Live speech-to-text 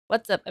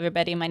What's up,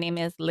 everybody? My name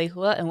is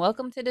Lehua, and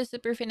welcome to the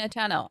Superfina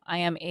Channel. I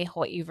am a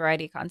Hawaii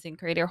variety content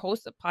creator,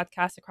 host of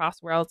podcasts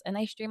across worlds, and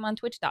I stream on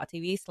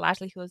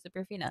twitch.tv/Lehua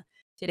Superfina.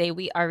 Today,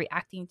 we are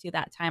reacting to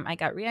that time I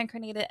got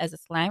reincarnated as a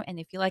slime,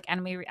 and if you like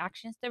anime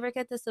reactions, don't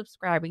forget to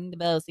subscribe, ring the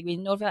bell so you get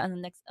notified on the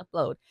next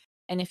upload.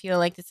 And if you would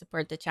like to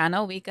support the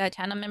channel, we got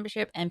channel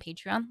membership and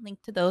Patreon.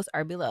 Link to those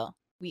are below.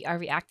 We are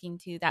reacting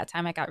to that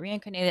time I got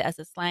reincarnated as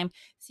a slime,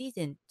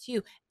 season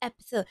 2,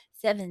 episode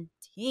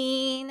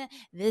 17.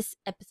 This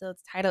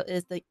episode's title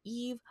is The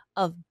Eve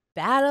of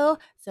Battle.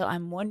 So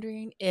I'm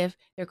wondering if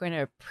they're going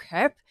to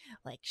prep,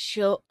 like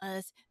show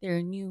us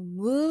their new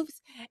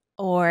moves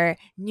or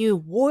new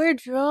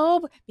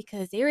wardrobe,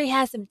 because they already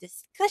had some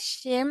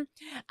discussion.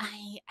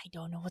 I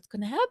don't know what's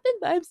going to happen,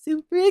 but I'm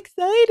super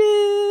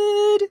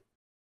excited.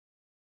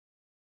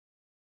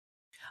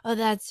 Oh,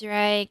 that's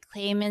right.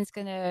 Clayman's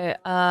gonna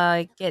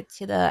get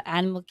to the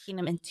animal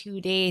kingdom in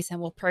 2 days, and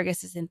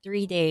Walpurgis is in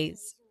 3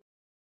 days.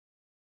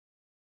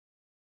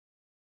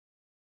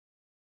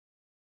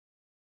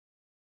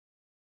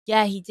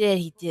 Yeah, he did.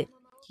 He did.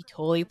 He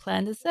totally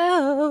planned this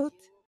out.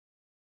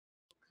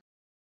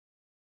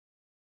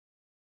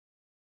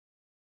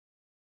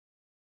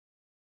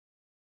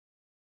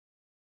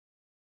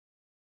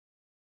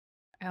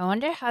 I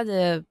wonder how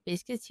the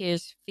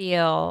Biscuiteers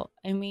feel.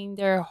 I mean,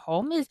 their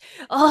home is.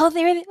 Oh,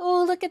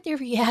 look at their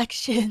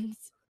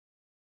reactions.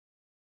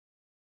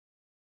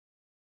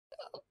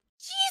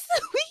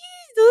 Jeez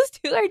Louise, those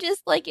two are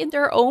just like in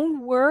their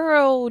own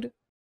world.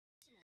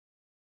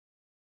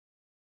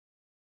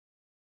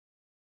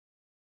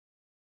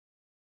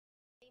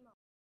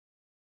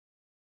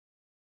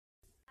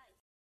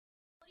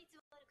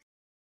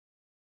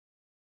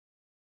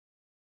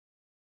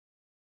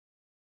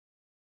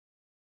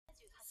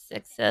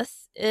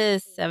 Success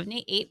is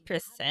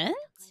 78%.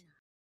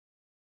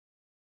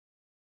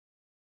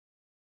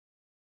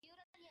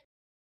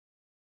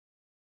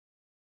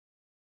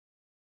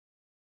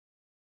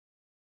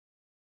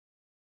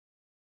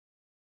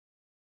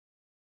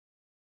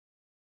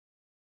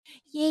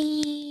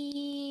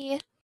 Yay!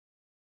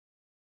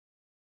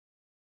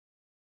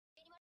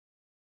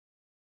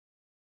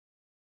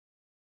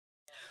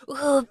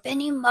 Ooh,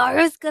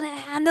 benimaru's gonna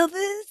handle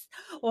this.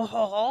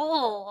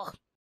 Oh,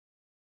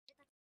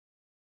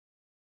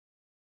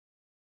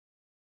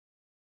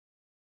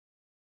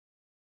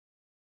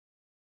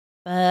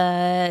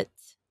 but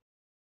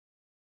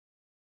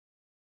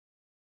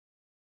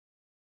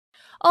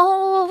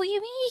oh,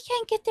 you mean you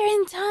can't get there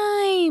in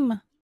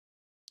time?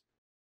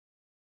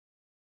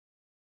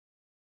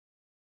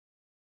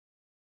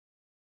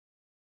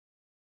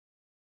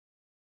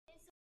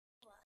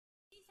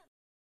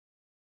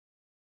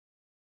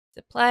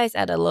 Supplies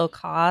at a low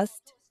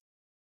cost.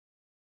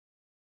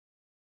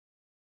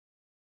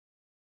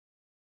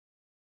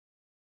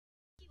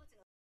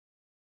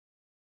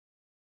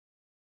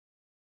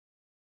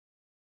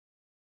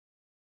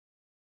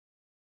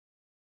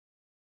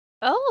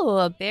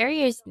 Oh,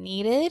 barriers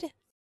needed.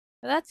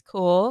 Well, that's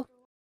cool.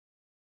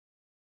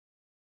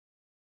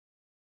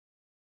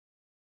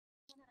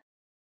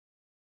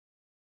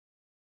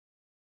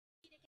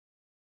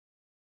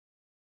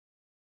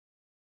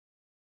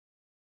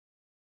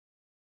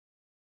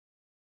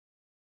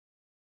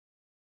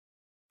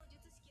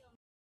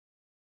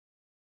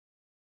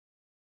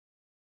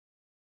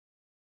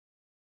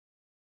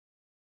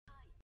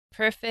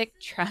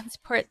 Perfect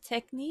transport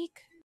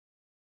technique.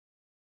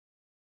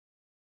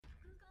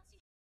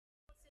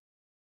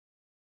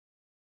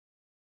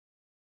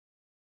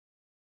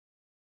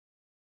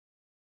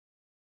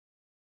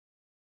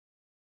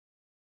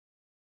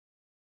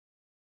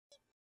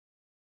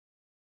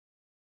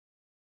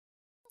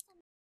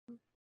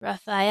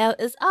 Raphael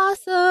is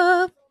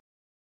awesome.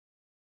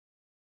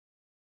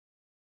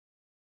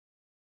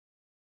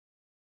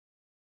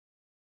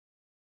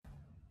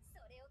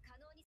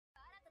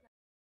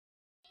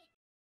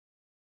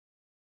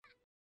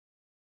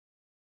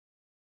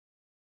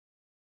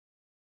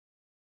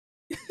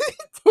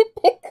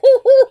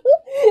 Typical.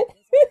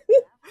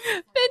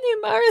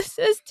 Benimaru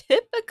says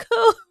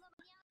typical.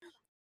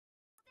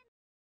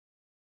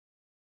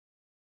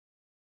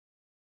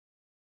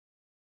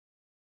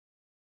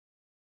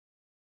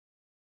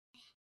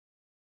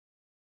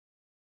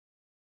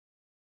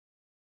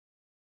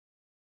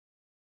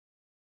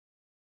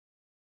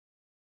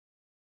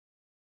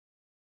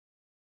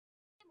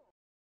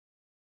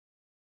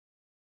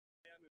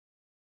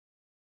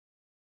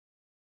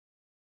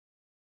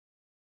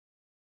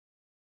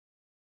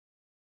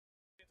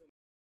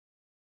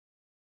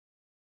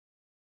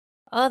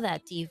 Oh,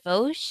 that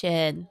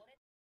devotion.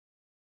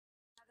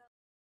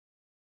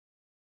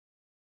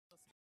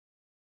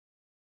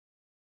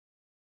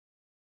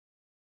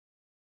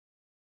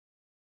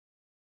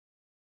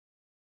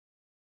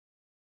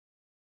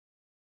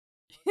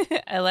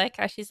 I like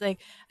how she's like,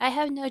 I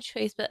have no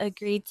choice but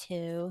agree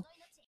to.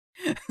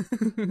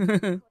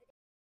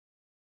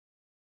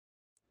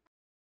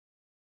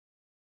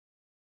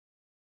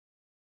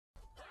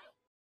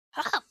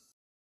 Hop!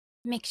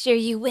 Make sure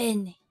you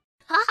win.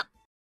 Hop!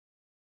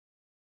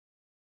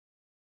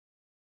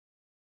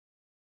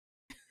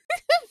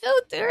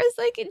 Veldora's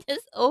like in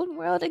his own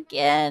world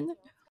again.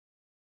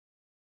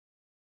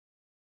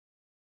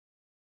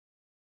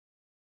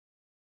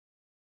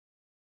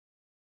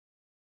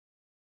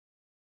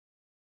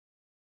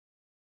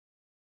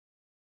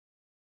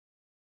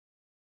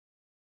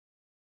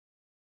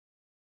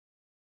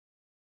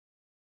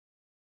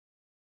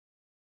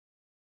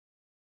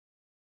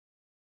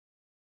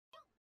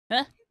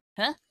 Huh?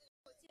 Huh?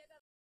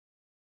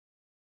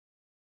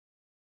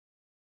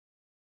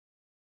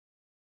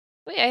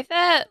 Wait, I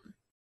thought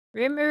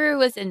rimuru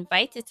was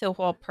invited to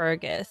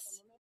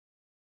Walpurgis.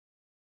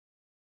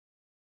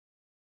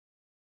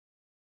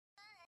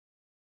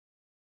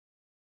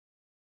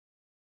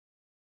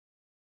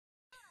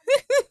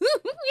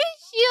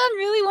 Shion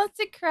really wants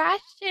to crash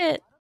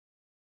it.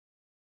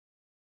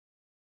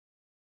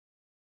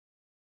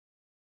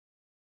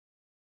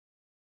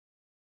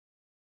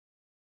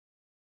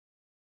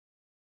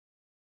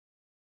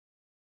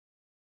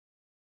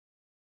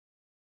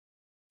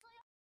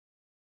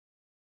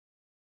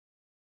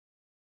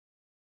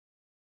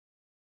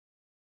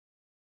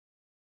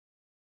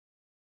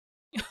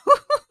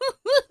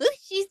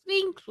 She's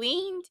being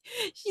cleaned.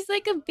 She's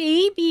like a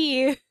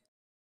baby.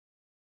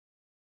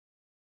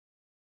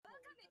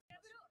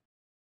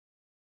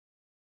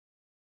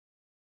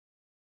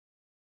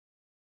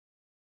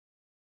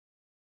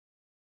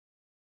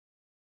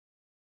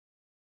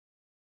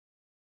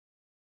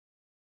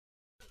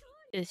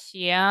 Is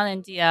Shion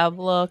and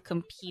Diablo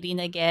competing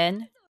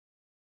again?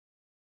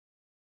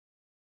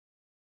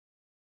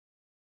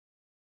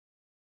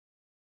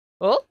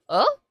 Oh,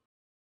 oh.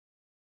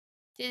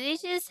 Did they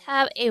just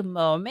have a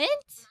moment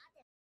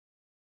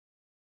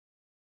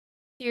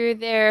through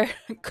their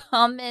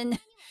common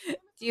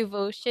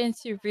devotion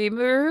to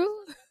Rimuru?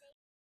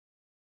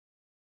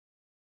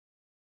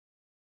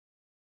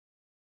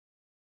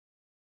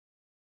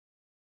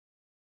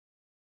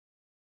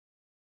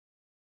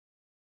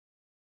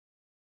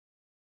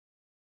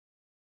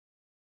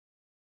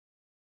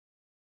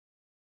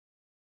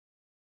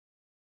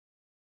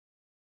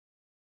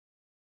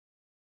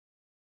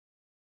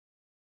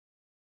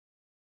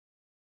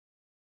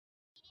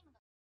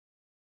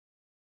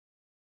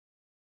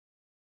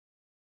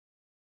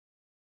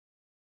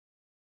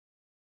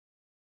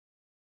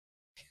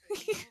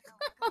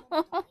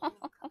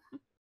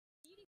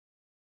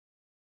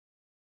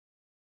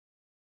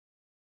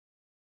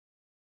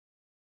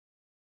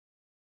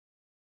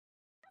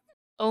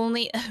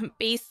 Only a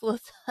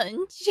baseless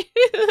hunch.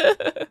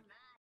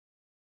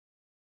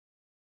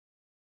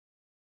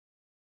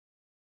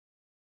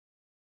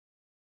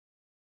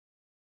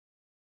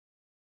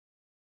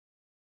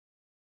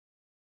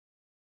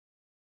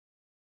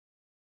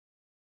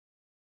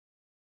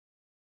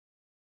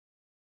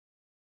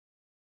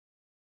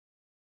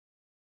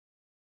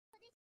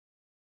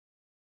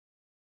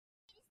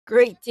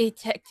 Great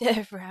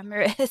Detective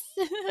Ramirez.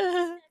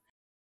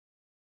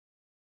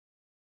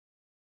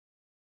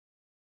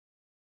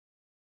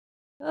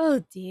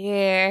 Oh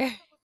dear.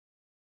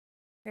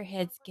 Her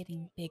head's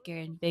getting bigger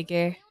and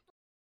bigger.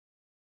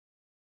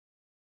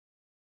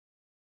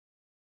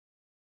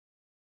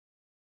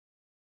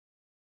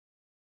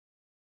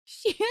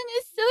 Shion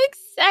is so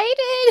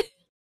excited.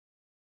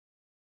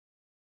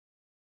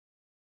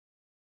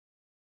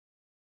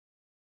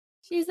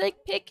 She's like,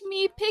 pick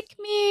me, pick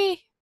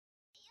me.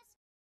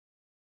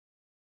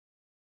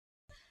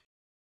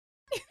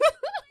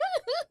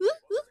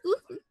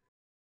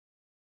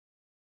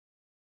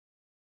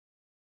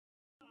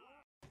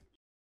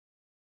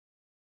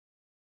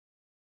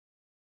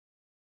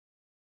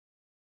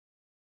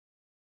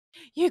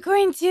 You're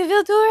going to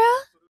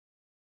Veldora?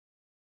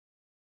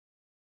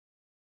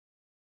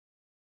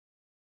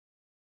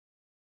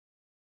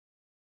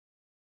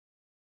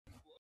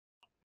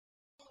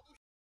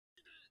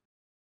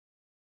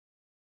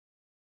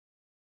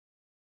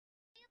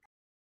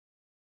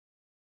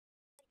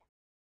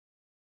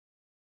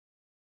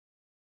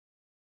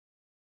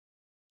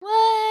 What?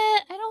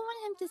 I don't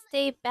want him to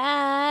stay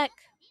back.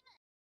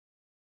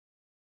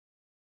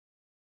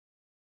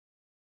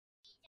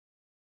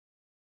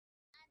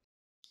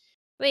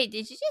 Wait,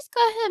 did you just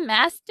call him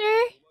master?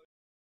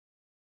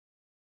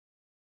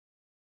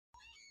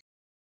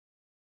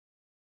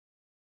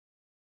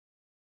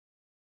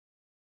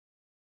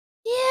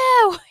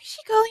 Yeah, why is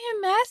she calling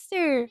him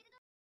master?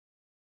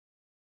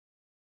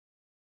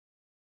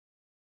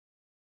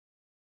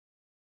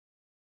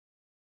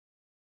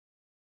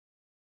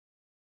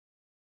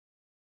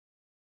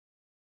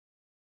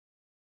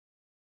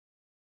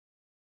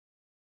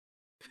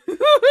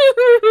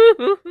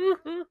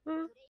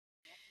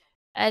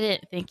 I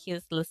didn't think he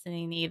was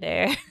listening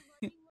either.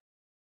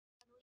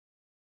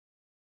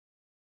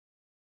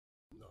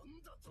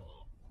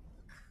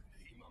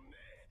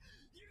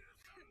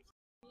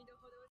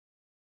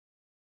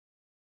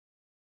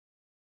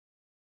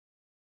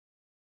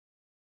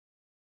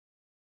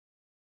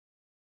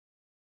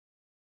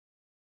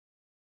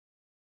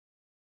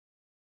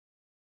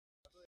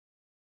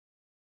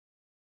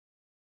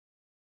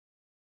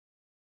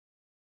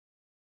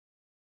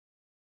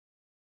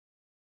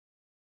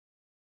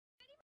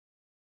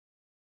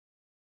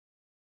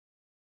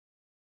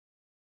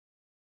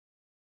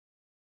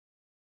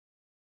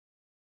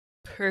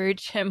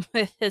 purge him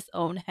with his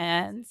own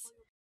hands.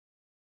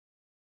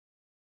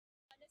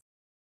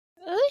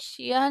 Oh,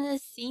 Shion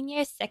is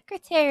senior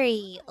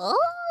secretary. Oh,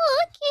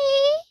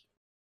 okay.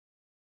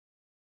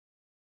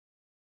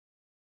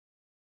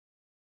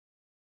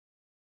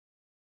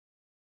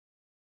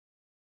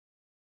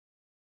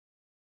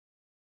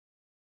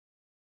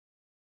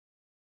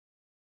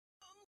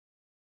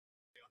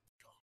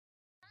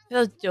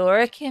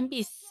 Veldora can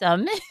be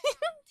summoned?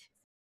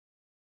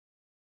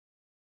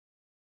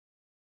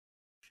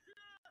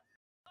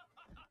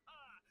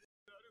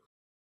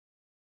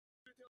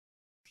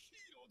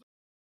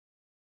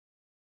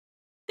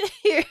 The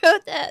hero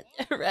that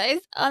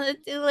arrives on a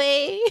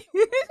delay.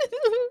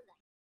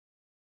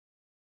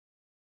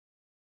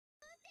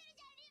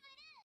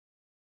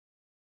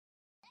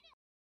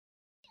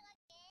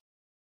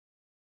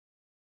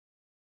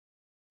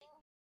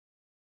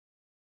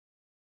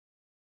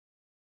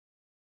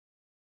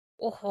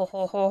 Oh ho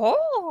ho ho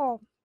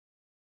ho.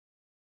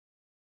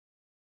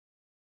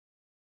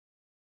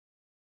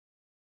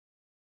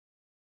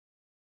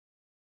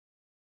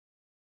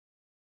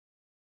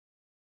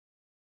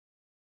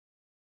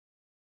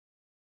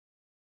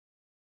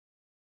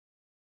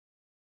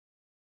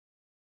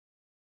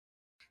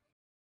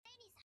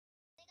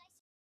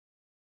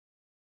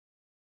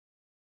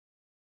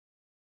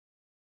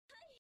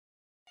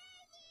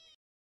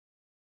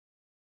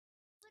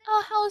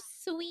 Oh, how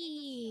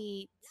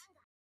sweet.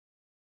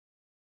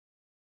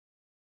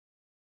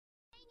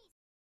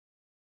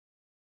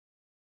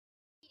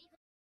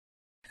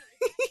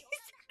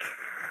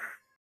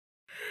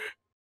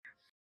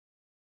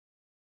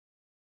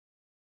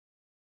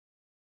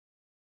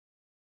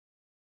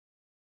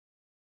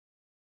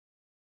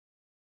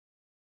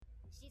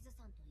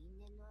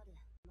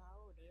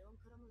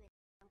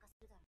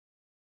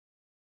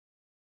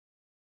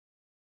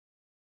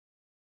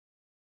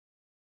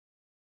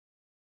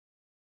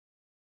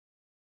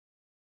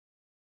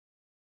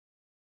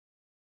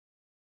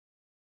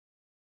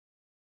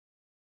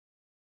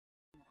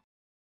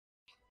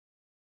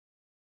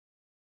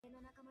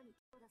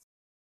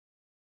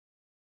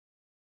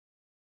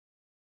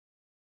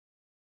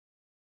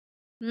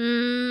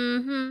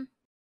 Mm-hmm.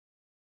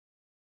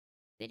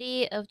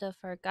 City of the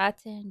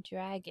Forgotten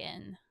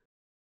Dragon.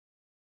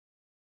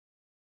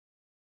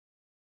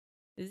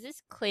 Is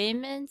this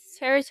Clayman's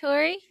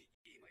territory?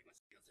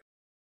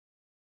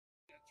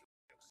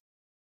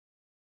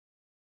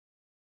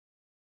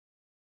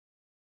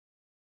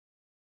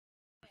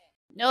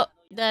 Nope,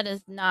 that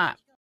is not.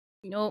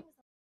 Nope.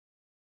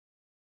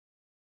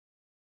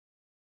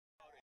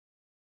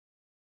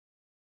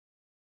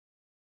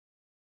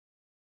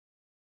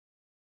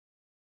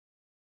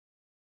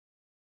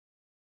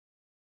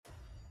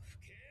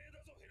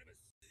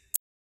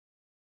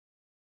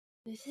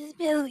 This is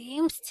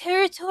Milim's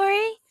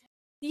territory?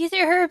 These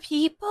are her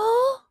people?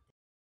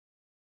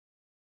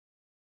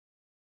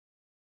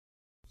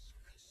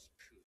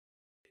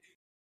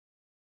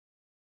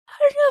 I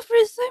don't know,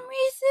 for some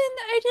reason,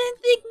 I didn't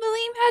think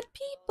Milim had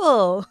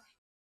people.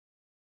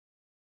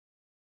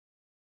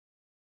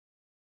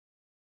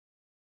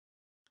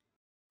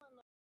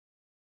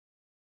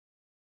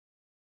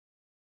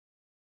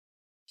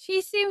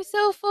 She seems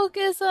so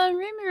focused on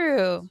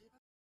rimuru.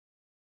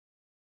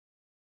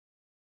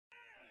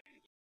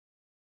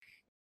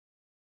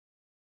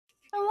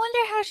 I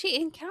wonder how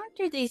she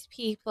encountered these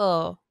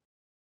people.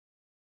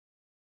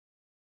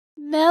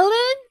 Melon?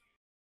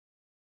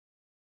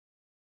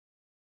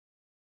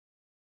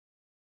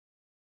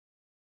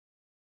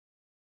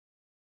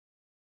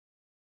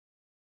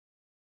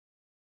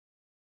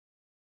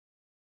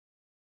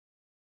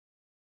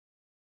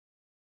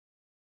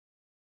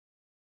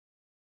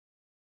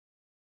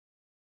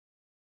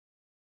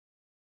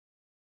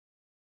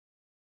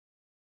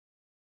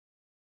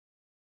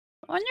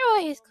 I wonder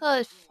why he's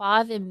called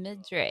Father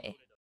Midre.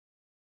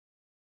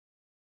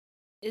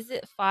 Is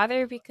it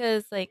father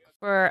because, like,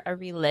 for a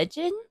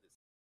religion?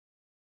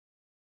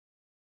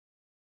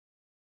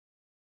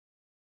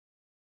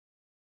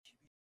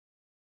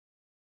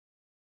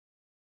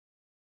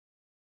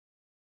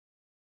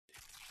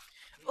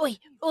 Oi,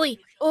 oi,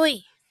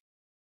 oi!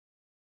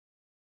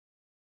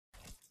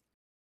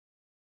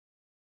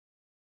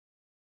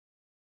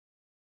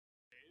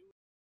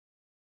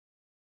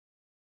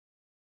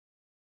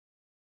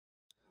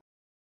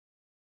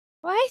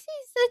 Why is he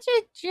such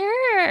a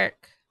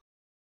jerk?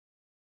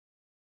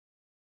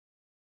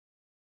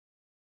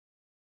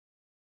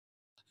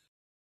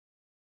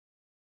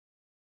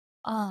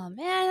 Oh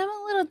man, I'm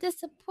a little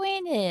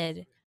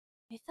disappointed.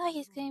 I thought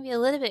he's gonna be a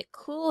little bit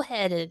cool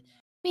headed,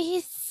 but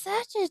he's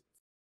such a.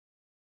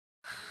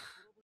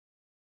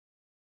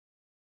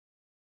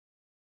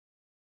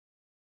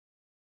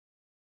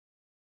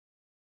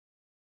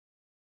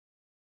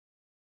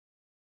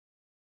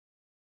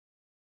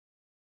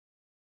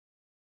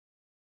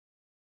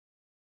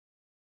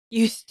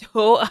 You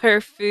stole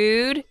our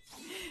food?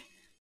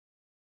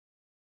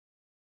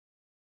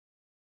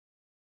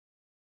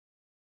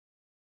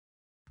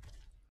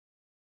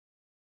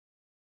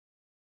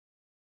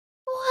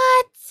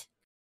 What?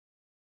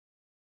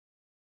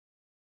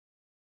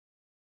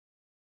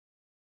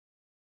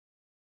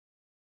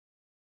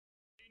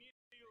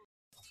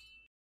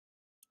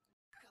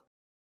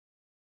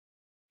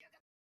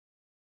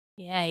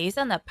 Yeah, he's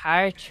on the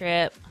power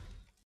trip.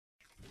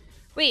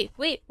 Wait,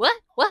 what?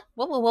 What?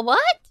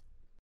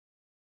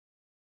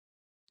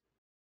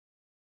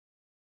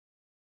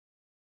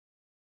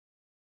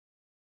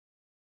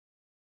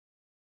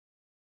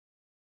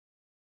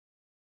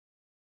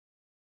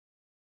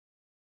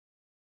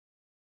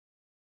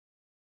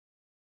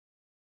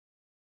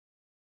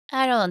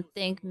 I don't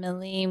think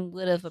Milim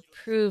would have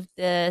approved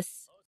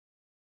this.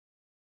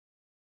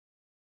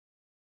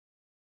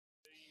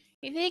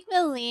 You think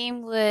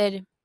Milim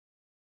would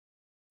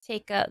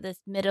take out this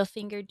middle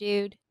finger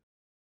dude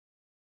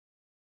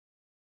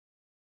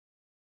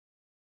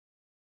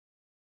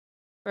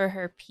for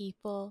her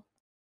people?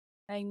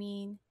 I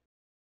mean,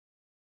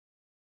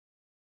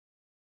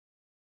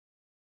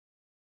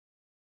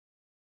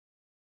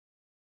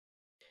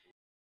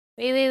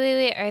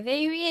 wait. Are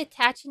they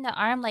reattaching the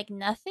arm like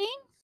nothing?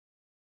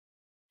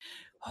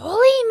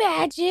 Holy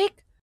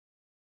magic!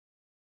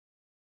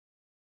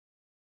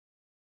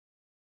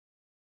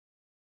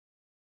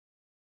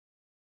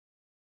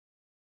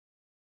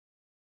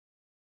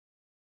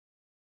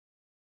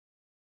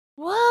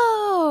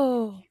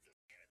 Whoa!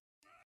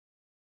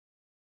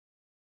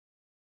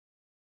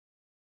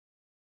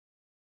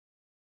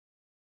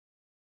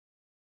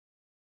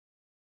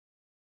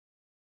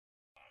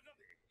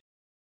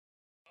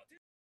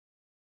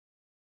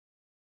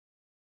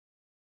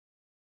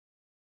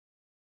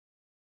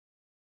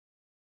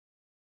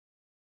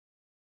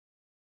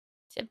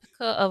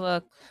 Typical of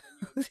a.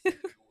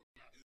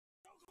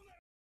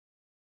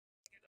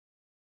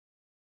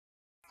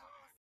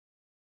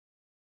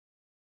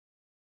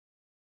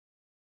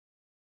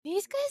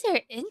 These guys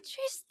are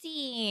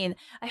interesting.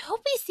 I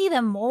hope we see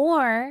them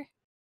more.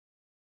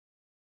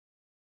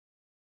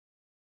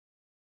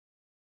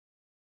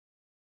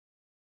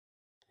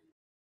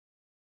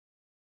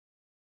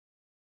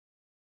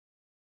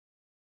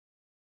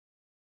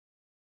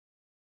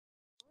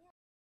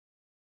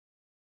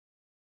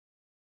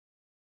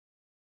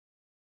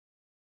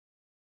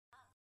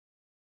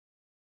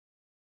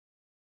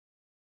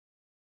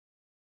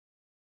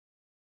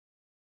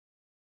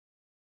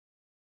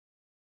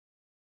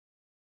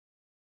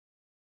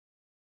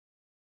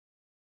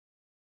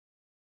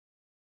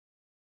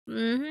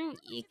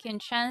 You can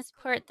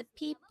transport the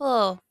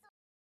people.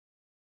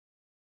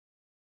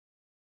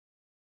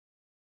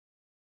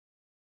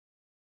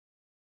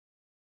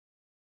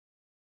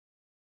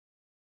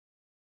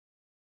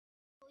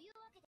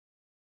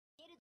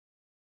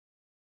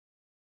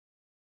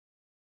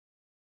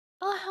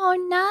 Oh, how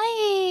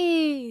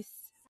nice!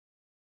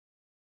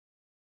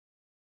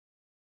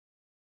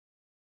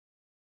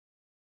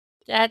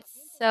 That's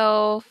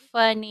so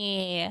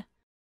funny.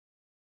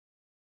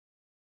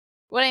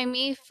 What I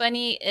mean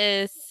funny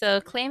is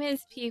so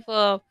Clayman's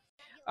people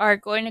are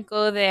going to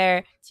go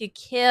there to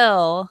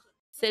kill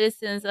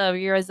citizens of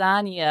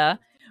Eurazania,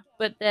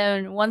 but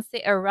then once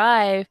they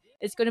arrive,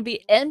 it's going to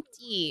be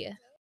empty.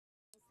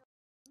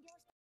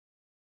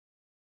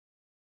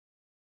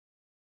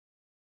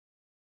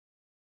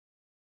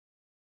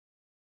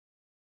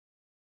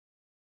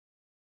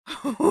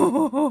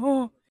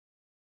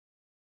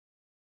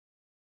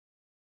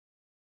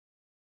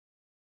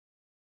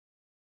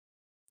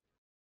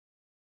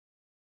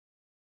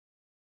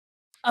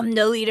 I'm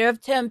the leader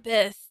of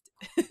Tempest.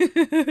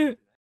 Is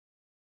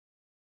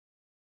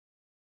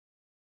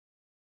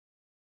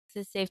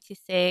it safe to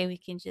say we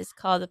can just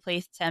call the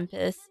place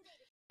Tempest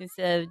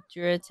instead of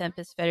Druid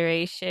Tempest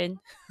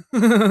Federation?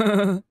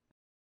 Oh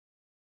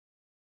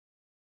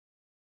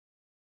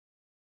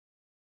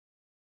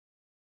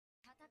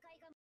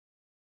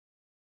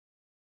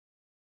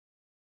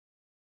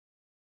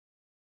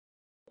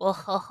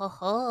ho ho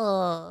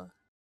ho.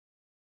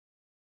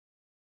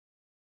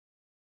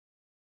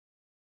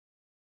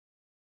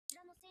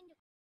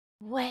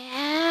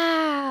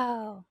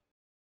 Wow.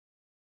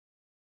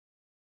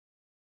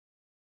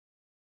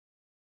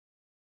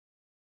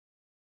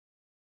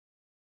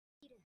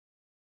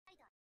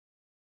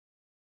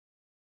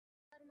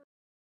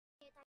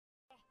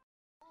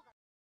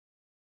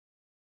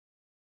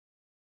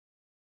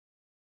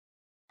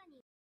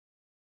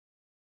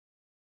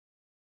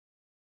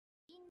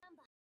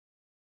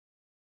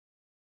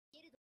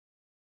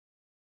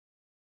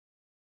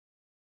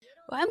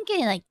 Well, I'm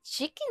getting like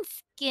chicken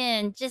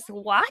skin just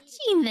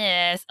watching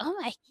this. Oh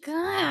my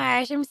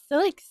gosh, I'm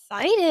so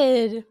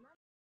excited.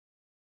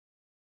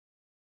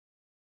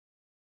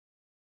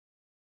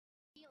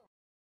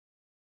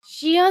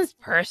 Shion's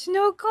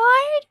personal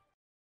guard?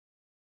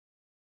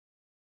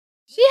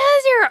 She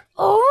has her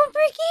own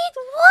brigade?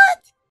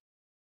 What?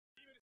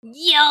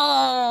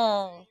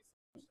 Yo!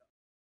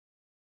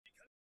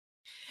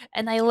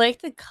 And I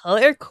like the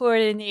color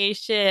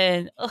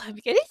coordination. Oh, I'm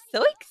getting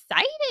so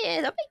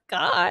excited. Oh my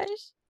gosh.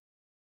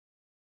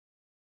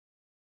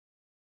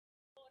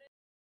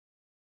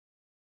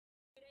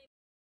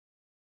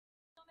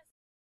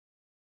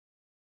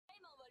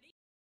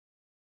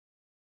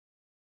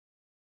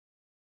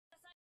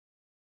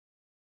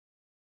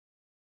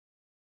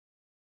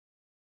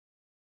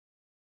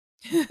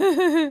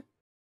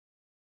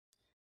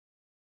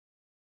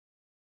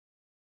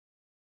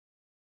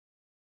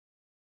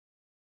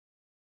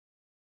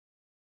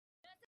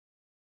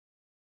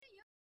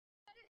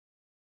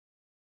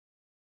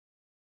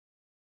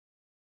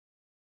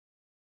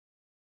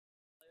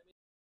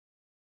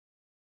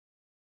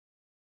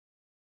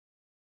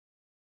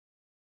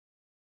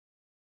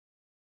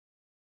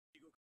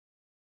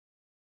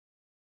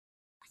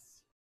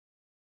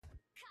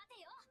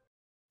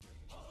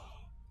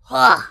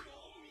 Huh.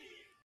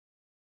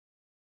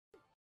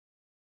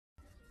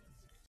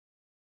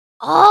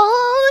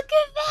 Oh, look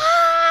at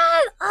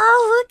that!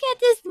 Oh, look at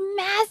this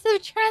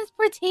massive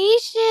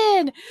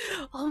transportation!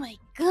 Oh my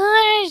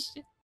gosh!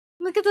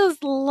 Look at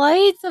those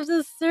lights of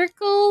the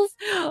circles!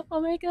 Oh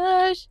my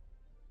gosh!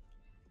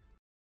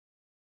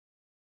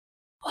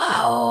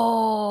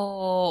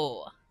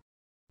 Wow!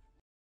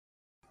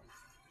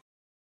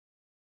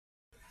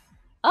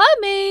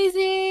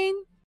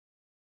 Amazing!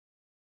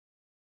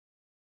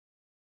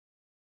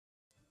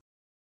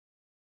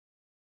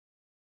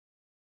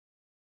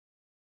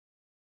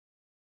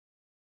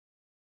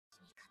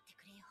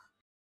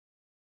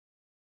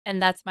 And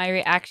that's my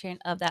reaction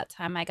of that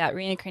time I got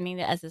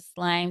reincarnated as a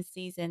slime,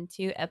 season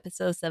 2,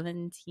 episode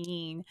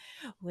 17.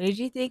 What did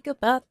you think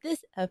about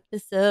this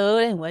episode?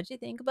 And what did you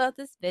think about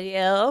this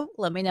video?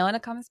 Let me know in the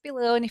comments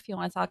below. And if you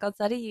want to talk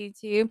outside of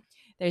YouTube,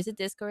 there's a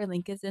Discord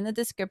link is in the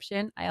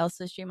description. I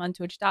also stream on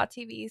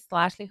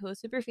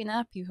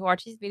twitch.tv/LehuaSuperfina. People who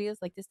watch these videos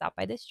like to stop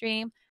by the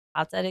stream.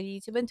 Outside of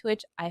YouTube and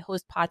Twitch, I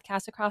host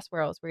podcasts across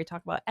worlds where we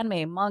talk about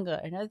anime, manga,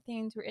 and other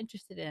things we're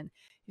interested in.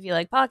 If you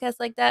like podcasts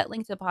like that,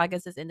 link to the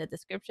podcast is in the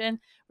description.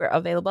 We're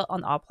available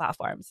on all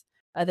platforms.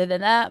 Other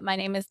than that, my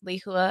name is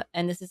Lehua,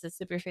 and this is the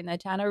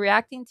Superfina Channel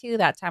reacting to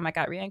That Time I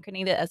Got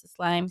Reincarnated as a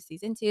Slime,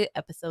 Season 2,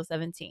 Episode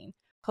 17.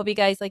 Hope you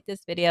guys like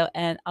this video,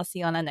 and I'll see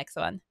you on the next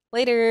one.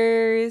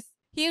 Laters!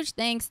 Huge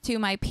thanks to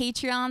my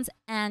Patreons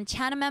and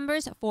channel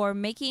members for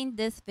making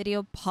this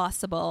video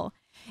possible.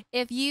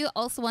 If you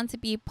also want to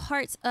be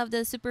part of the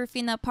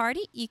Superfina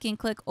party, you can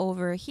click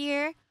over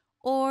here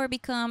or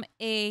become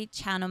a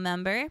channel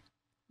member.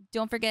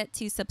 Don't forget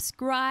to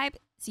subscribe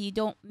so you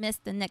don't miss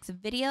the next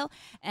video.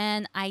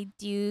 And I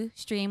do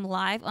stream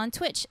live on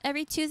Twitch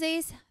every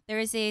Tuesdays,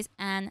 Thursdays,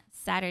 and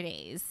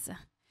Saturdays.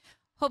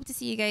 Hope to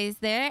see you guys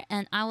there,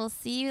 and I will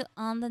see you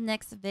on the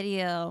next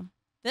video.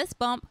 Fist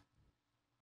bump.